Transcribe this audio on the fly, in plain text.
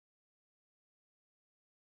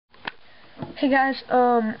Hey guys,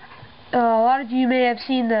 a lot of you may have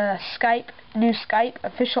seen the new Skype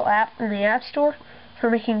official app in the App Store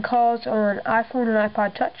for making calls on iPhone and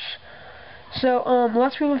iPod Touch. So,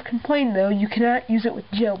 lots of people have complained though you cannot use it with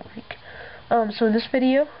jailbreak. So in this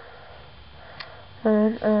video,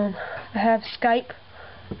 I have Skype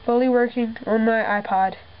fully working on my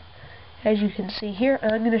iPod, as you can see here,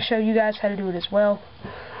 and I'm going to show you guys how to do it as well.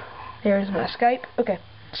 There's my Skype. Okay,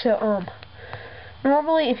 so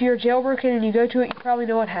normally, if you're jailbroken and you go to it, you probably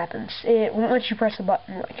know what happens. It won't let you press a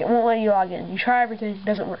button. Like, it won't let you log in. You try everything, it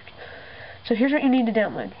doesn't work. So here's what you need to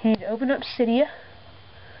download. You need to open up Cydia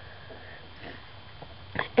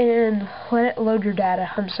and let it load your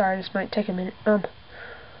data. I'm sorry, this might take a minute. I'm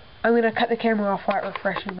gonna cut the camera off while it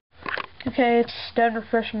refreshes. Okay, it's done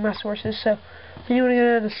refreshing my sources. So then you want to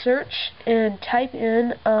go to the search and type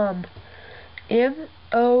in MOBILE,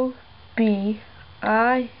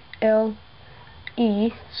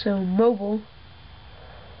 so mobile,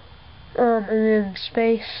 and then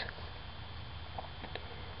space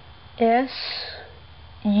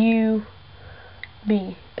SUB,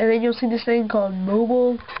 and then you'll see this thing called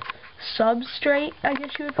mobile substrate, I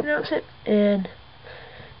guess you would pronounce it, and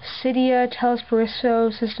Cydia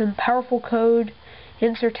Telesperisso System Powerful Code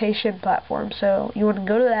Insertion Platform. So you want to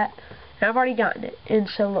go to that, and I've already gotten it. And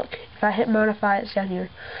so look, if I hit modify, it's down here.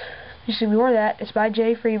 Just ignore that. It's by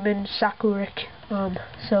J. Freeman Sakurik.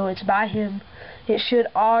 So it's by him. It should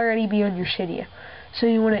already be on your Cydia. So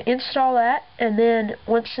you want to install that, and then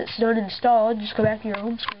once it's done installed, just go back to your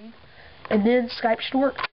home screen, and then Skype should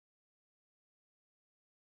work.